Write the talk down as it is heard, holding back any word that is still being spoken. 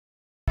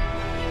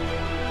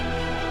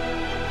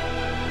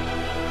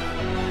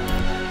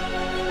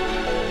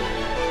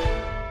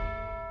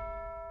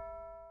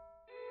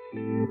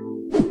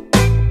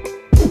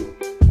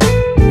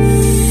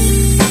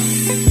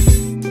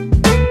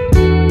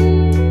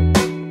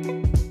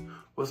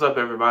What's up,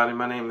 everybody?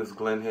 My name is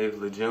Glen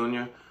Haisley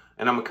Jr.,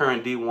 and I'm a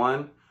current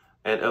D1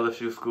 at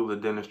LSU School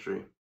of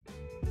Dentistry.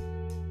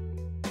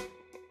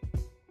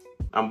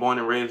 I'm born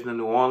and raised in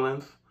New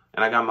Orleans,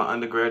 and I got my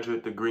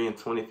undergraduate degree in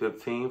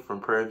 2015 from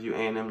Prairie View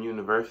A&M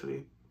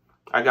University.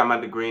 I got my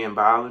degree in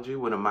biology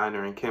with a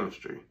minor in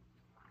chemistry.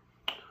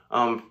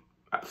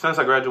 Since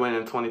I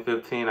graduated in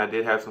 2015, I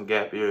did have some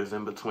gap years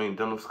in between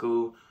dental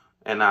school,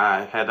 and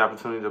I had the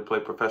opportunity to play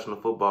professional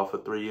football for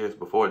 3 years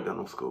before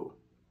dental school.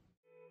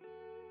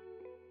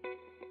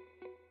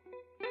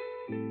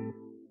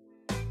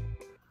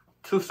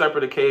 Two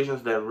separate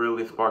occasions that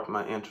really sparked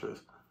my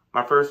interest.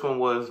 My first one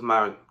was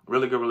my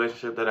really good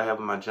relationship that I have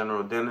with my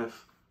general dentist,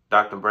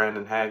 Dr.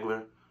 Brandon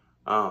Hagler.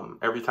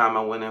 Every time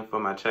I went in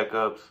for my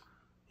checkups,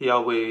 he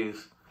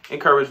always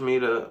encouraged me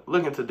to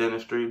look into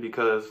dentistry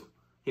because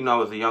he knew I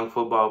was a young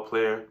football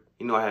player.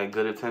 He knew I had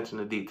good attention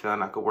to detail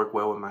and I could work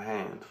well with my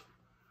hands.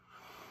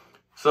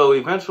 So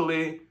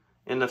eventually,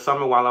 in the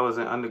summer while I was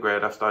in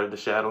undergrad, I started to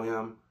shadow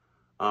him,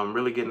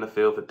 really getting a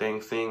feel for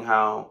things, seeing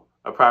how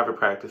a private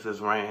practice is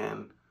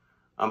ran,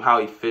 how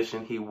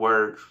efficient he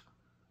works,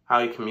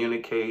 how he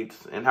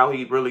communicates, and how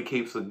he really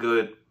keeps a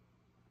good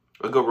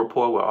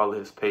rapport with all of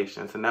his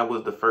patients. And that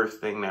was the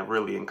first thing that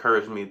really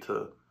encouraged me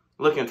to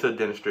look into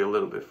dentistry a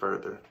little bit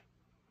further.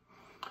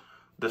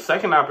 The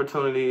second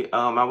opportunity,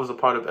 I was a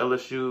part of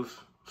LSU's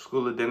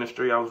School of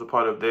Dentistry. I was a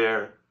part of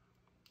their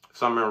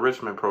summer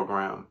enrichment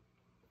program.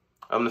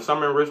 The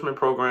summer enrichment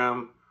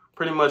program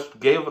pretty much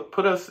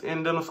put us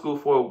in dental school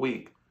for a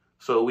week.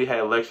 So we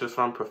had lectures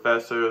from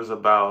professors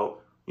about,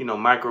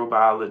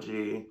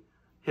 microbiology,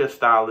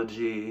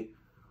 histology.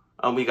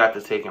 We got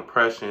to take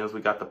impressions.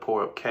 We got to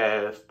pour up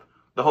cast,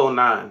 the whole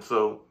nine.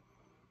 So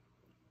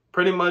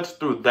pretty much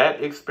through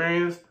that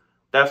experience,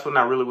 that's when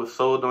I really was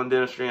sold on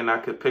dentistry and I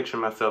could picture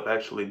myself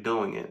actually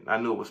doing it. I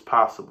knew it was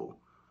possible.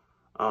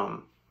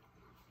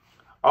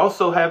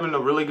 Also having a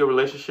really good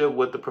relationship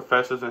with the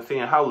professors and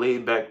seeing how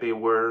laid back they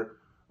were,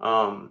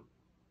 how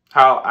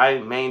I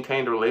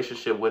maintained a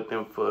relationship with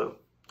them for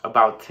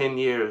about 10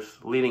 years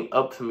leading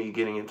up to me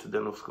getting into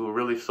dental school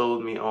really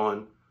sold me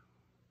on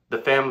the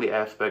family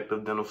aspect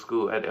of dental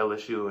school at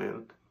LSU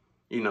and,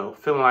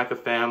 feeling like a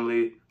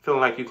family, feeling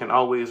like you can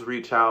always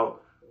reach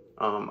out.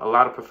 A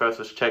lot of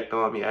professors checked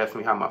on me, asked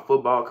me how my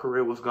football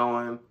career was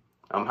going,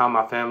 how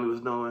my family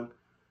was doing,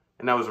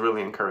 and that was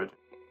really encouraging.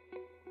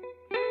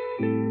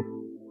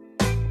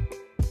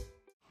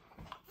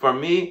 For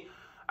me,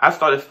 I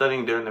started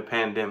studying during the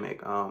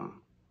pandemic.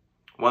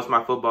 Once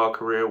my football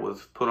career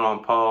was put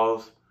on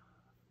pause,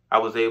 I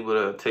was able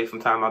to take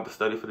some time out to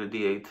study for the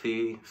DAT,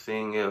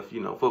 seeing if,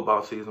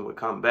 football season would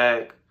come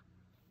back.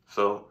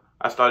 So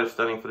I started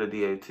studying for the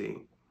DAT.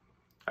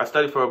 I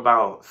studied for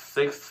about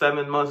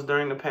 6-7 months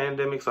during the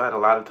pandemic, so I had a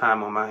lot of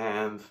time on my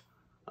hands.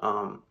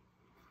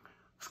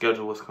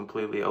 Schedule was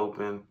completely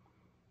open.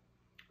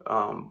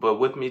 But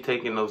with me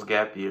taking those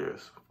gap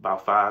years,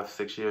 about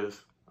 5-6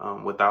 years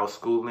without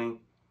schooling,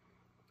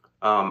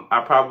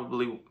 I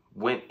probably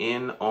went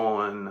in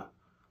on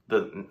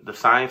the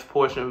science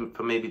portion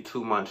for maybe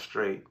 2 months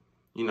straight.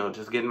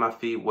 Just getting my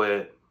feet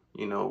wet,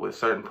 with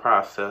certain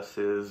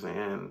processes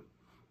and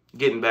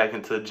getting back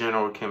into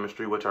general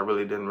chemistry, which I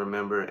really didn't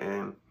remember,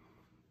 and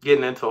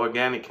getting into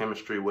organic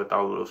chemistry with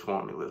all of those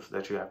formulas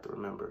that you have to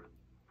remember.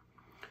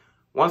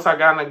 Once I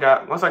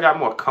got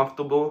more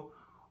comfortable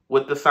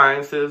with the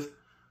sciences,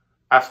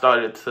 I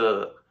started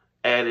to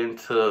add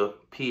into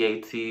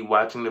PAT,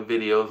 watching the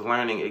videos,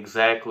 learning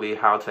exactly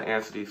how to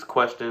answer these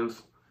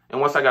questions. And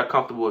once I got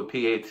comfortable with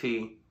PAT,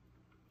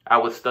 I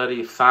would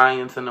study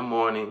science in the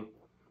morning,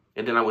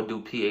 and then I would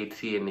do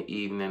PAT in the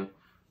evening.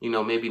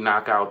 Maybe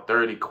knock out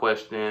 30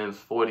 questions,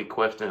 40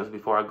 questions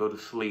before I go to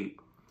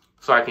sleep,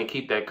 so I can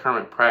keep that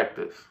current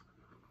practice.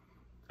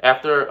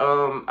 After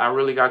I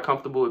really got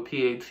comfortable with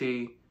PAT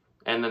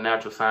and the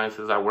natural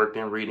sciences, I worked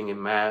in reading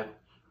and math.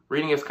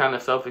 Reading is kind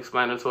of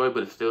self-explanatory,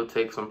 but it still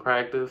takes some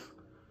practice.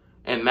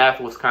 And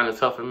math was kind of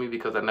tough for me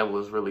because I never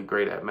was really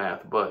great at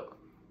math, but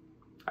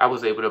I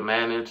was able to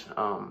manage.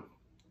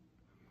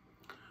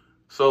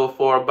 So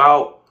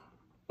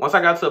once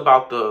I got to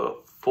about the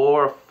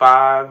 4 or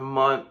 5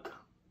 month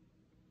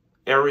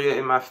area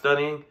in my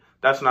studying,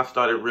 that's when I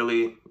started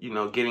really,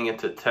 getting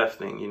into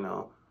testing,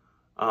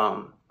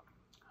 I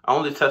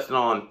only tested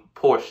on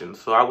portions.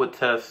 So I would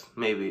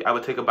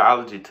take a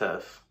biology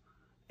test,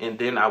 and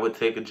then I would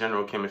take a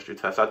general chemistry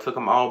test. I took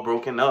them all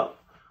broken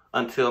up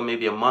until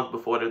maybe a month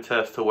before the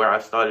test, to where I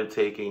started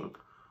taking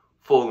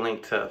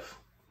full-length tests.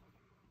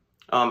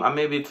 I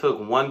maybe took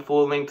one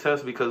full-length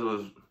test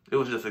because it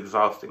was just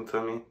exhausting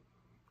to me.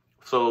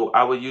 So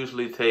I would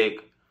usually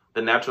take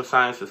the natural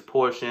sciences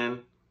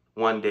portion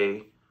one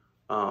day.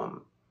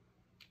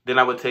 Then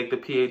I would take the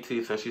PAT,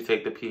 since you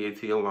take the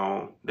PAT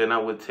alone. Then I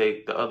would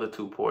take the other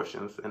 2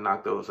 portions and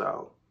knock those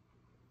out.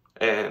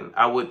 And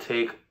I would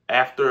take,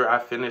 after I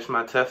finished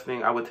my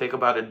testing, I would take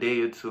about a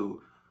day or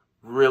 2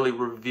 really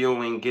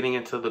reviewing, getting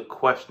into the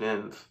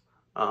questions.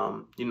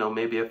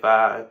 Maybe if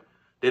I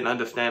didn't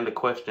understand the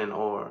question,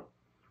 or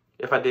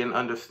if I didn't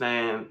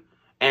understand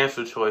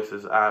answer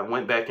choices. I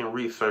went back and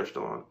researched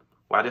on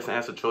why this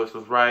answer choice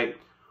was right,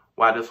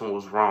 why this one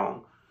was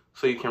wrong.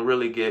 So you can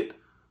really get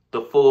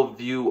the full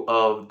view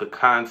of the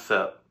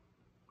concept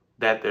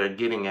that they're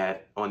getting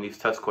at on these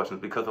test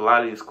questions, because a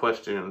lot of these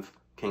questions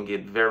can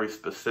get very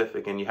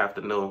specific and you got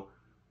to know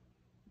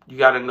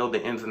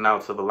the ins and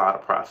outs of a lot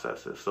of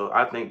processes. So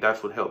I think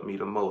that's what helped me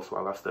the most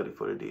while I studied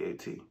for the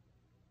DAT.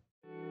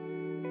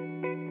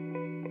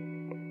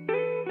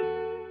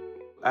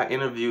 I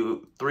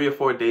interviewed 3 or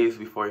 4 days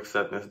before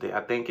acceptance day.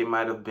 I think it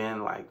might have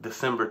been like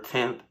December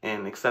 10th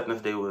and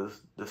acceptance day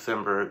was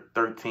December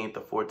 13th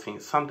or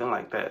 14th, something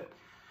like that.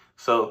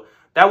 So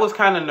that was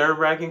kind of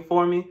nerve-wracking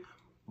for me,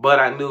 but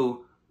I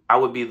knew I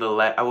would be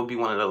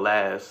one of the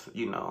last,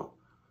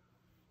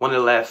 one of the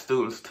last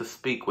students to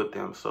speak with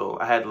them. So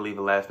I had to leave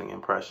a lasting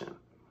impression.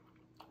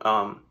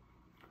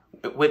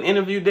 With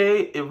interview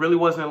day, it really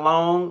wasn't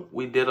long.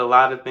 We did a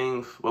lot of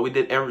things. Well, we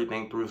did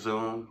everything through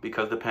Zoom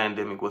because the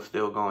pandemic was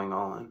still going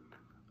on.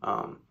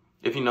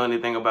 If you know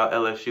anything about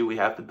LSU, we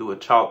have to do a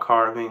chalk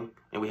carving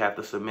and we have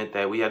to submit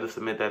that. We had to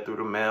submit that through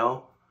the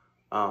mail.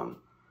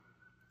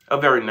 A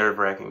very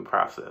nerve-wracking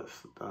process,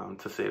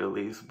 to say the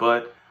least.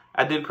 But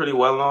I did pretty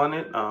well on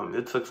it.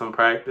 It took some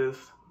practice.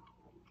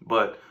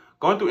 But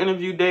going through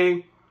interview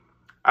day,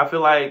 I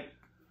feel like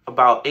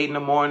about 8 in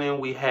the morning,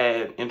 we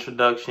had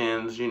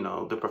introductions.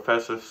 The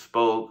professor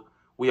spoke.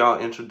 We all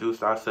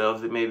introduced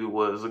ourselves. It maybe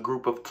was a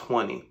group of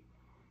 20.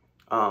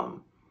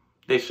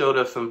 They showed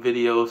us some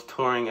videos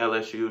touring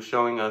LSU,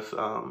 showing us,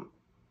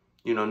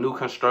 new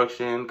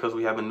construction because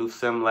we have a new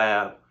sim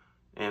lab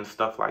and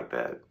stuff like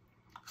that.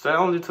 So that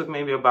only took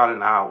maybe about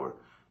an hour.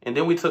 And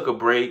then we took a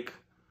break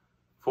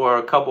for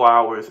a couple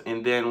hours.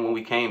 And then when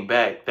we came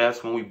back,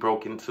 that's when we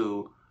broke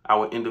into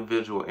our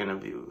individual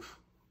interviews.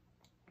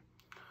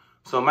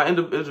 So my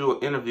individual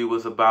interview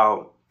was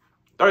about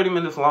 30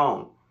 minutes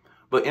long.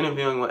 But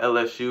interviewing with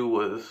LSU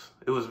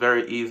was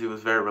very easy. It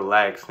was very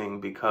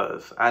relaxing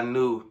because I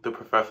knew the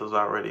professors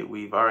already.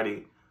 We've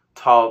already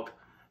talked,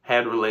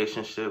 had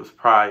relationships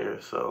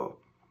prior. So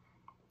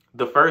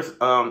the first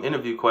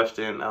interview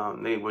question,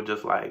 they were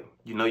just like,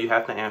 you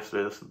have to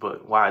answer this,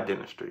 but why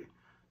dentistry?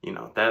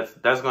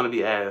 That's going to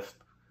be asked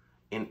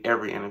in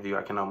every interview,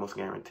 I can almost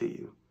guarantee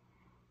you.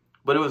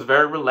 But it was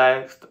very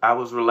relaxed. I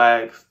was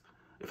relaxed.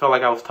 It felt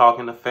like I was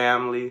talking to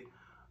family.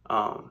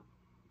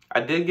 I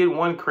did get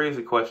one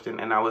crazy question,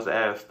 and I was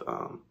asked,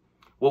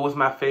 what was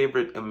my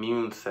favorite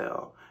immune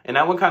cell? And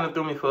that one kind of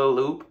threw me for a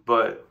loop,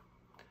 but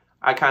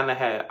I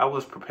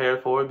was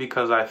prepared for it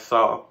because I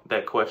saw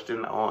that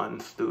question on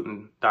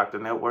Student Doctor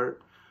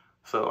Network.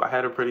 So I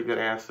had a pretty good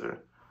answer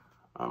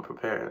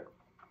prepared.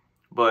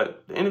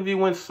 But the interview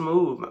went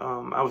smooth.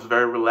 I was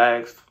very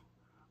relaxed.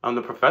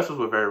 The professors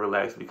were very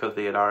relaxed because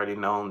they had already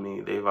known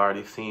me. They've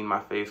already seen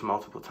my face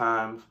multiple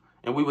times.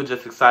 And we were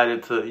just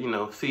excited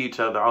to, see each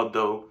other.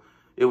 Although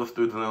it was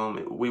through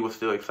Zoom, we were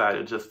still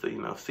excited just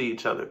to, see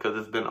each other because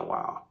it's been a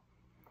while.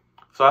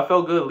 So I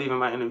felt good leaving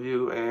my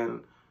interview,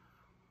 and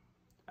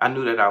I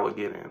knew that I would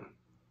get in.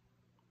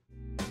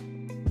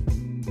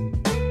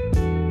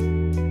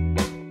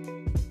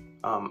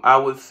 I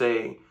would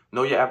say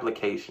know your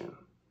application.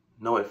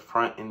 Know it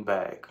front and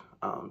back,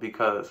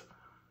 because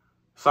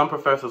some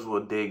professors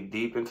will dig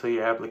deep into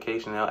your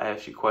application. They'll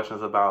ask you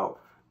questions about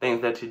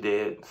things that you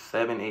did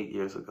 7, 8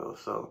 years ago.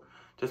 So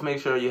just make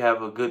sure you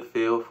have a good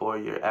feel for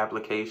your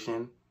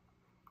application.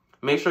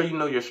 Make sure you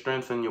know your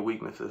strengths and your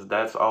weaknesses.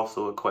 That's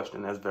also a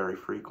question that's very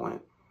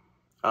frequent.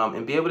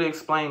 And be able to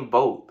explain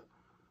both.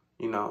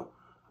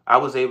 I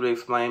was able to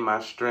explain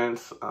my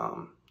strengths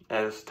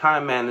as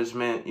time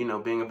management,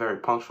 being a very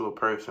punctual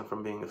person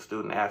from being a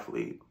student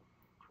athlete.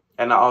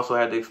 And I also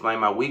had to explain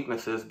my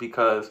weaknesses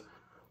because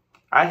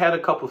I had a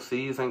couple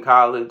C's in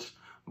college,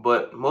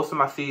 but most of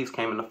my C's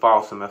came in the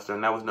fall semester,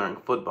 and that was during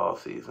football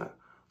season.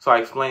 So I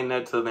explained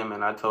that to them,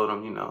 and I told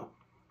them,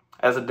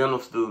 as a dental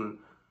student,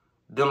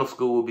 dental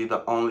school will be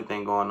the only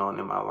thing going on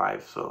in my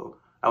life. So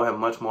I would have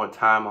much more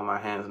time on my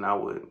hands, and I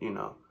would,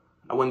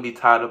 I wouldn't be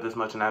tied up as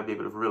much, and I'd be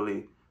able to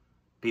really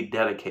be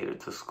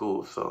dedicated to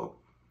school. So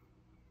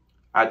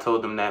I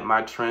told them that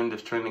my trend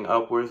is trending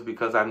upwards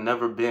because I've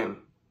never been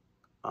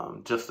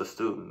just a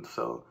student.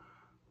 So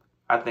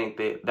I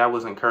think that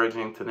was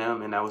encouraging to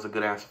them, and that was a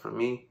good answer for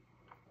me.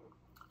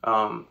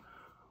 And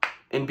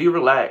be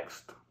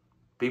relaxed.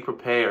 Be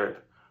prepared.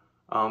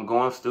 Go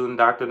on Student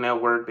Doctor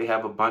Network. They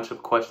have a bunch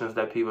of questions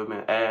that people have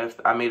been asked.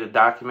 I made a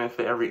document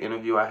for every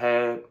interview I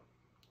had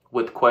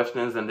with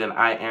questions, and then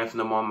I answered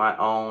them on my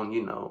own,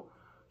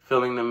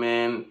 filling them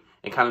in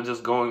and kind of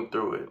just going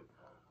through it.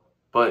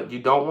 But you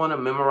don't want to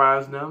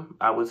memorize them,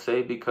 I would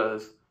say,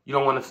 because you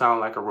don't want to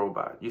sound like a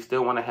robot. You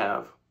still want to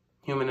have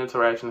human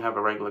interaction, have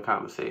a regular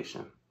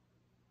conversation,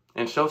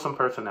 and show some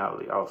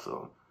personality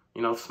also.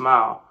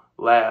 Smile,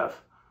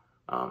 laugh.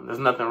 There's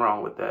nothing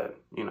wrong with that.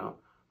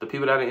 The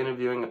people that are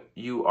interviewing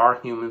you are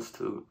humans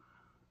too.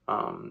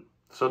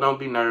 So don't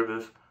be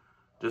nervous.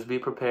 Just be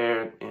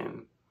prepared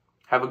and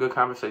have a good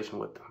conversation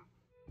with them.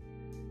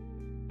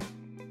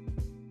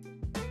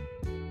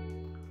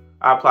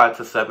 I applied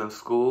to 7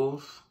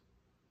 schools.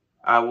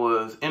 I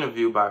was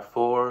interviewed by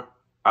 4.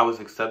 I was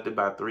accepted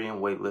by 3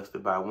 and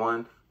waitlisted by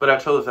 1. But I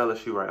chose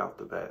LSU right off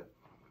the bat.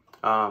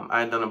 I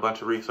had done a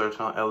bunch of research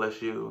on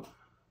LSU.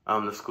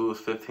 The school is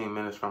 15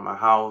 minutes from my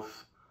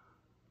house.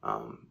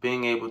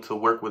 Being able to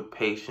work with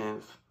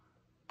patients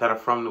that are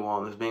from New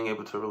Orleans, being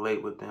able to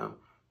relate with them,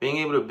 being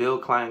able to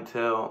build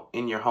clientele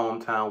in your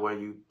hometown where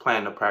you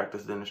plan to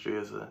practice dentistry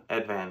is an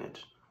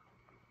advantage.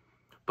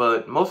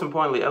 But most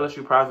importantly,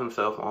 LSU prides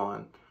themselves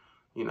on,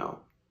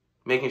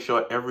 making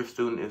sure every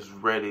student is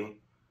ready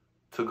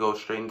to go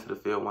straight into the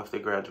field once they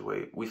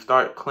graduate. We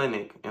start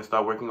clinic and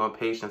start working on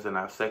patients in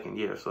our 2nd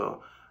year.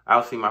 So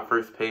I'll see my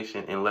first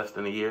patient in less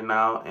than a year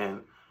now,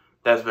 and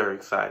that's very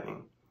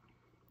exciting.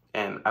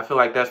 And I feel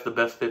like that's the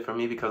best fit for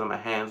me because I'm a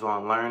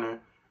hands-on learner,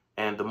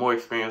 and the more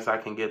experience I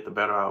can get, the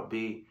better I'll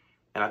be.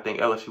 And I think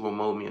LSU will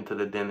mold me into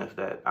the dentist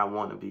that I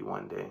want to be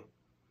one day.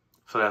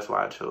 So that's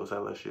why I chose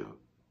LSU.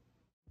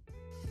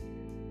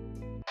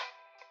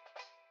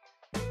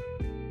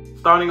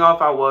 Starting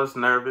off, I was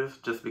nervous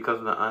just because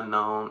of the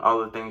unknown, all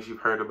the things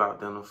you've heard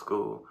about dental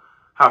school,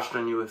 how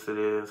strenuous it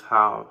is,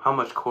 how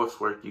much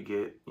coursework you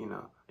get,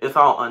 It's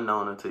all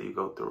unknown until you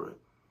go through it.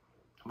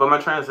 But my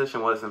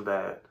transition wasn't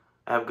bad.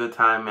 I have good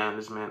time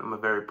management. I'm a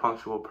very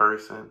punctual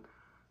person.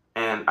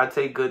 And I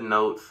take good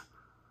notes.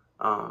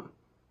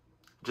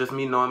 Just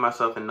me knowing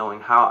myself and knowing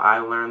how I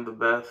learned the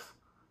best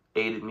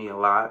aided me a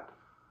lot.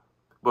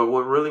 But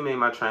what really made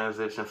my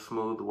transition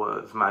smooth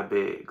was my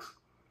bigs.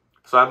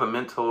 So I have a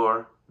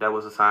mentor that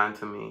was assigned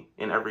to me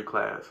in every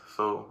class.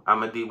 So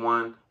I'm a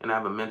D1 and I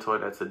have a mentor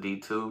that's a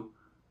D2,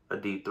 a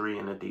D3,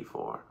 and a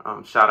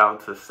D4. Shout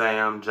out to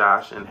Sam,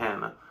 Josh, and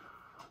Hannah.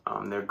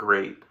 They're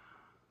great.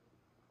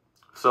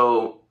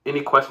 So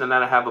any question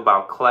that I have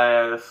about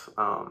class,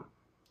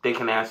 they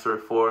can answer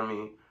it for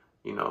me.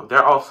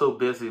 They're all so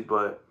busy,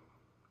 but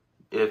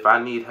if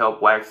I need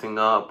help waxing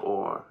up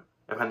or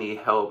if I need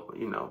help,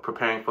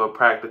 preparing for a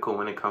practical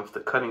when it comes to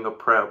cutting a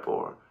prep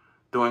or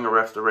doing a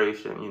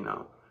restoration,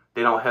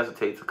 they don't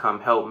hesitate to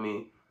come help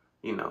me,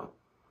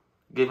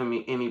 giving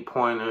me any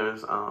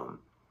pointers,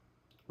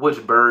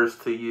 which burrs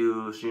to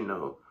use,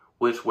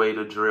 which way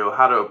to drill,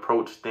 how to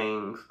approach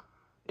things,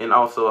 and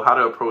also how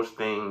to approach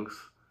things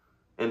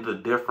and the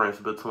difference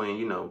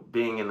between,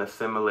 being in a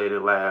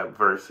simulated lab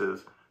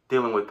versus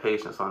dealing with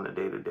patients on the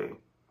day-to-day.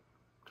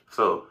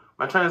 So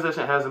my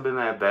transition hasn't been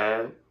that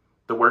bad.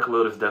 The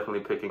workload is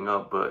definitely picking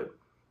up, but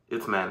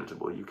it's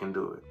manageable. You can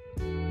do it.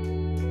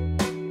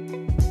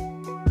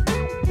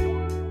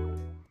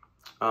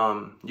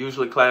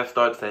 Usually class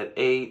starts at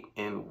 8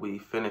 and we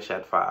finish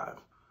at 5.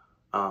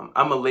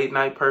 I'm a late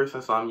night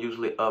person, so I'm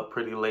usually up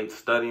pretty late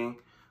studying.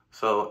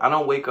 So I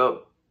don't wake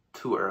up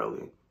too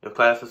early. If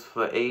class is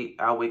for 8,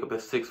 I'll wake up at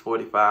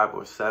 6:45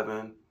 or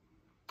 7.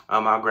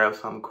 I'll grab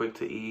something quick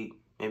to eat,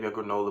 maybe a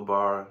granola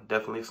bar,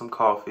 definitely some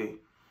coffee.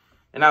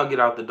 And I'll get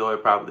out the door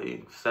at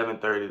probably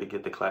 7:30 to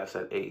get to class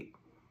at 8.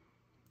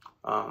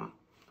 On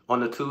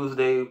the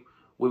Tuesday,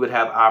 we would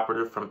have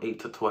operative from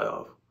 8 to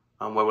 12.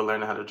 Where we're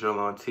learning how to drill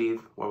on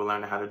teeth, where we're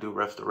learning how to do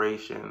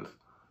restorations.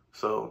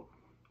 So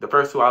the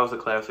first 2 hours of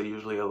class are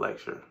usually a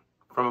lecture,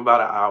 from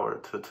about an hour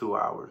to 2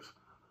 hours.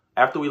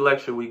 After we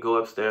lecture, we go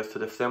upstairs to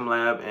the sim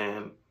lab,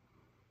 and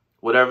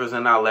whatever's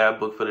in our lab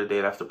book for the day,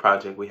 that's the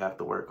project we have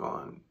to work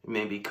on.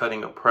 Maybe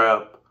cutting a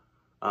prep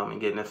and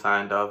getting it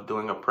signed off,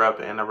 doing a prep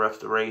and a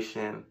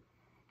restoration.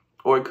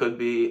 Or it could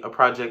be a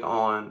project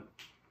on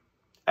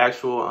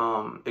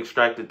actual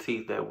extracted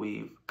teeth that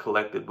we've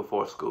collected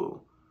before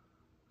school.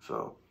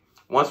 So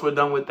once we're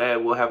done with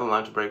that, we'll have a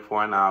lunch break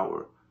for an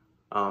hour.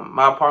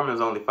 My apartment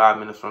is only 5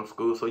 minutes from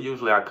school, so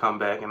usually I come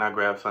back and I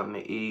grab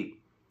something to eat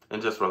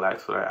and just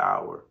relax for that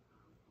hour.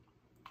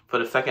 For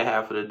the second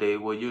half of the day,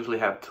 we'll usually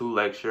have 2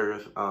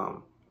 lectures.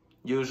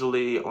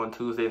 Usually on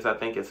Tuesdays, I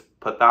think it's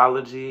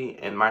pathology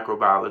and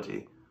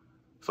microbiology.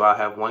 So I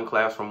have one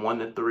class from 1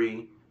 to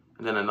 3,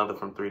 and then another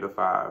from 3 to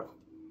 5.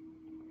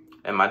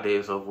 And my day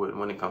is over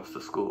when it comes to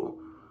school.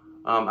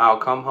 I'll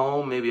come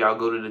home, maybe I'll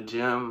go to the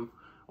gym,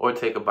 or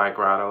take a bike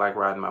ride. I like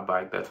riding my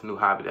bike. That's a new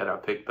hobby that I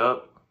picked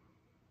up.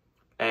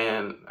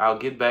 And I'll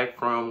get back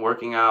from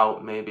working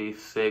out maybe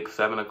 6,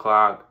 7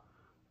 o'clock,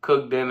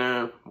 cook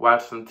dinner,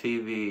 watch some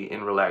TV,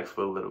 and relax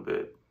for a little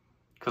bit.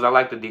 Because I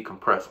like to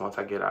decompress once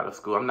I get out of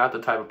school. I'm not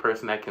the type of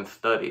person that can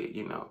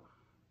study,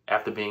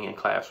 after being in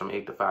class from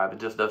 8 to 5. It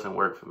just doesn't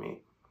work for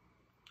me.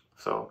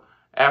 So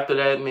after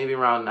that, maybe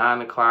around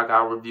 9 o'clock,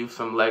 I'll review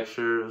some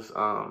lectures,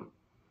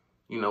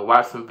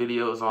 watch some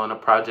videos on a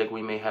project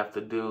we may have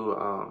to do.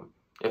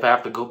 If I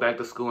have to go back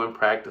to school and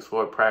practice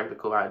for a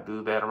practical, I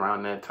do that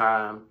around that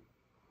time.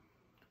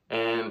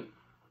 And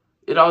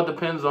it all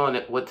depends on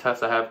what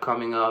tests I have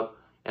coming up.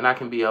 And I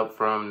can be up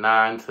from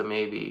 9 to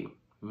maybe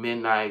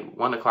midnight,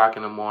 1 o'clock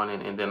in the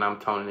morning, and then I'm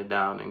toning it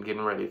down and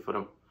getting ready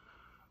for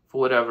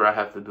whatever I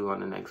have to do on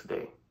the next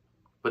day.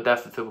 But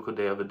that's the typical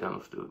day of a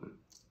dental student.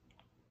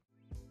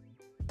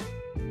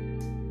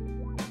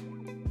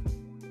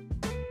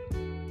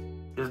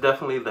 It's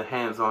definitely the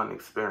hands-on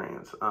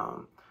experience.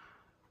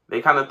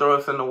 they kind of throw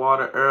us in the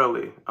water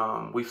early.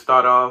 We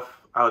start off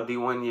our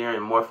D1 year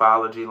in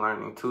morphology,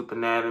 learning tooth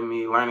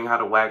anatomy, learning how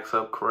to wax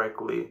up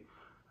correctly.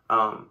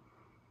 And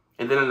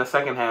then in the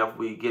second half,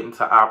 we get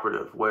into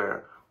operative,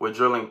 where we're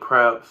drilling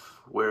preps,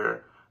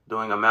 we're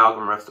doing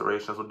amalgam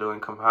restorations, we're doing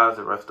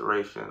composite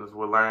restorations,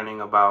 we're learning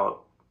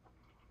about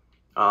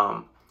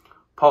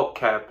pulp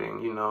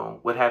capping, you know,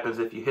 what happens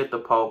if you hit the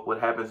pulp, what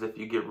happens if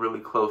you get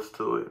really close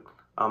to it,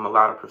 a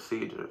lot of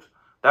procedures.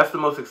 That's the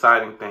most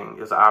exciting thing,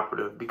 is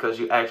operative, because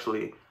you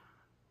actually,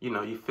 you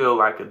know, you feel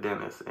like a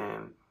dentist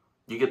and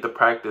you get to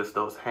practice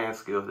those hand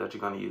skills that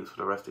you're going to use for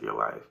the rest of your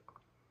life.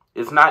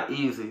 It's not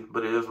easy,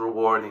 but it is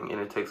rewarding and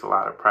it takes a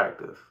lot of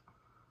practice.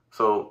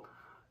 So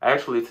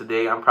actually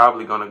today I'm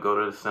probably going to go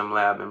to the sim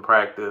lab and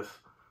practice,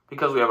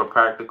 because we have a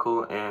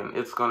practical, and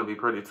it's going to be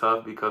pretty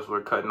tough because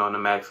we're cutting on the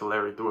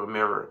maxillary through a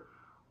mirror,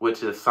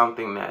 which is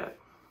something that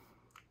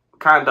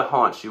kind of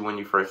haunts you when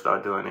you first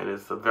start doing it.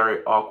 It's a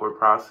very awkward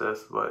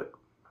process, but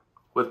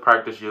with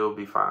practice, you'll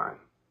be fine.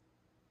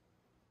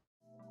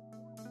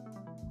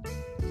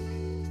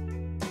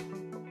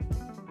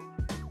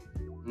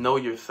 Know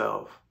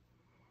yourself.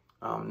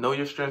 Know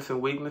your strengths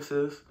and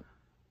weaknesses.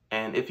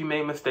 And if you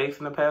made mistakes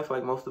in the past,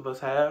 like most of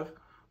us have,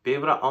 be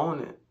able to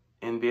own it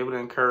and be able to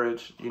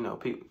encourage, you know,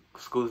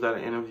 schools that are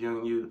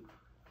interviewing you,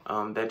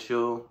 that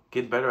you'll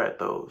get better at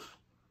those.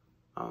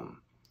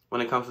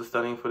 When it comes to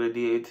studying for the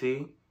DAT,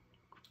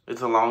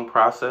 it's a long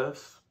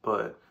process,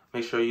 but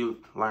make sure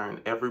you learn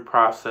every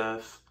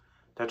process,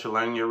 that you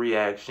learn your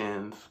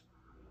reactions,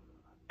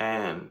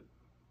 and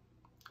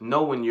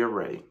know when you're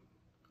ready.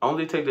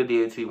 Only take the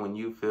DAT when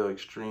you feel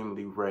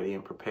extremely ready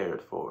and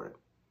prepared for it.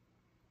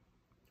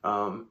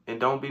 And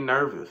don't be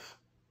nervous.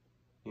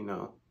 You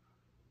know,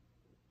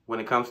 when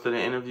it comes to the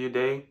interview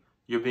day,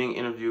 you're being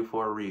interviewed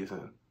for a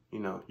reason. You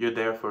know, you're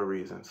there for a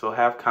reason. So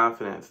have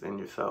confidence in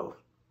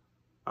yourself.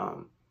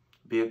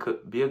 Be a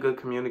good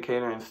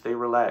communicator and stay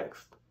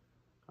relaxed.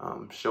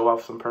 Show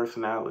off some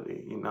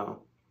personality, you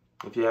know.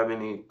 If you have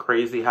any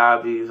crazy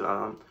hobbies,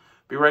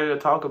 be ready to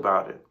talk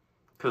about it.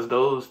 Because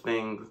those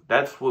things,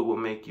 that's what will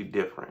make you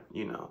different,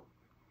 you know.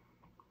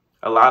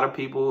 A lot of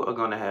people are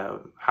going to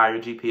have higher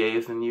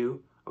GPAs than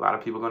you. A lot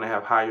of people are going to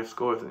have higher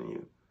scores than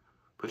you.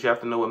 But you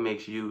have to know what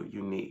makes you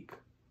unique.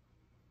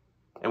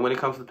 And when it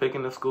comes to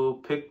picking a school,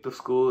 pick the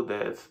school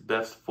that's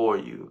best for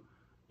you.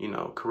 You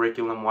know,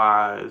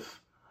 curriculum-wise,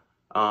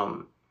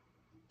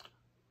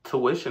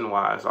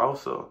 tuition-wise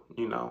also,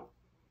 you know.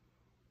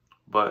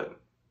 But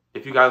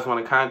if you guys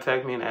want to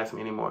contact me and ask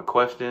me any more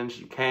questions,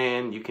 you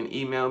can. You can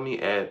email me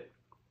at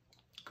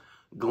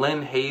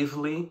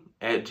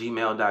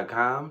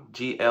glenhaisley@gmail.com,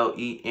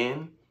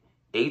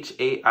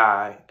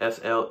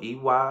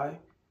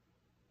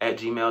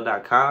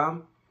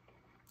 GlenHaisley@gmail.com.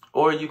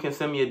 Or you can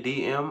send me a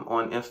DM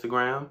on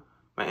Instagram.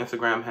 My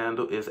Instagram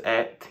handle is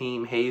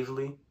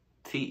 @TeamHaisley,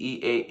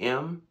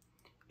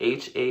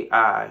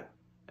 TeamHaisley.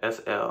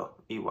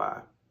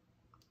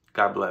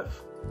 God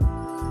bless.